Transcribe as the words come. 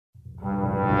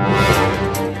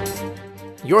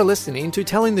You're listening to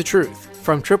Telling the Truth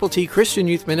from Triple T Christian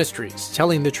Youth Ministries,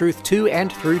 telling the truth to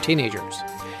and through teenagers.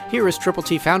 Here is Triple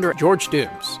T founder George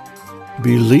Dooms.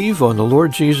 Believe on the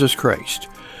Lord Jesus Christ.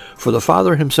 For the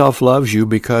Father himself loves you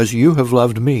because you have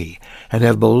loved me and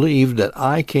have believed that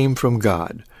I came from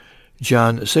God.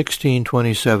 John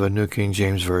 16:27, New King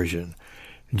James Version.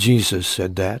 Jesus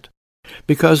said that.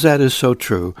 Because that is so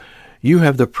true, you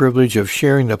have the privilege of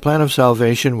sharing the plan of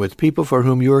salvation with people for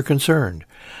whom you are concerned.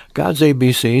 God's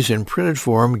ABCs in printed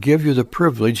form give you the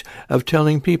privilege of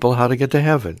telling people how to get to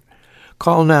heaven.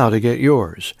 Call now to get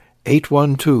yours.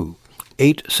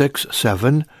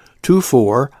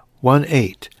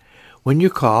 812-867-2418. When you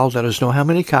call, let us know how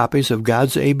many copies of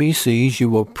God's ABCs you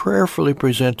will prayerfully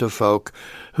present to folk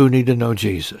who need to know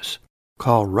Jesus.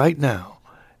 Call right now.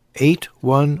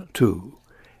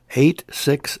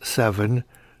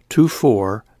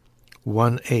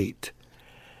 812-867-2418.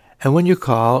 And when you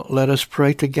call, let us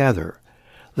pray together.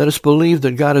 Let us believe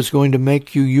that God is going to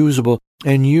make you usable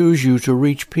and use you to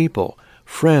reach people,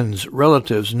 friends,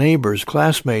 relatives, neighbors,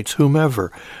 classmates,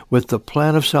 whomever, with the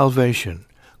plan of salvation.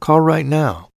 Call right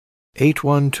now.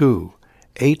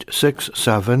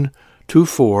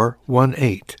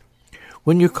 812-867-2418.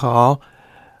 When you call,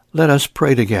 let us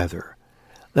pray together.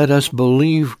 Let us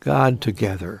believe God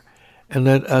together, and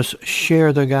let us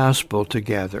share the gospel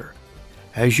together.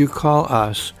 As you call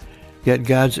us, get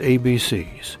God's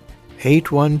ABCs.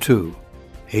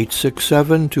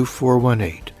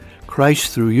 812-867-2418.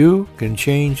 Christ through you can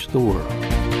change the world.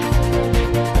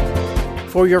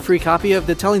 For your free copy of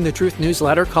the Telling the Truth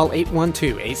newsletter, call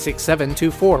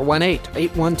 812-867-2418,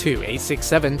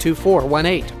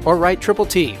 812-867-2418, or write Triple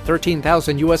T,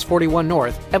 13,000 U.S. 41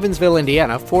 North, Evansville,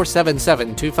 Indiana,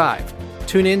 47725.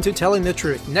 Tune in to Telling the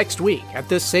Truth next week at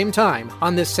this same time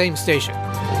on this same station.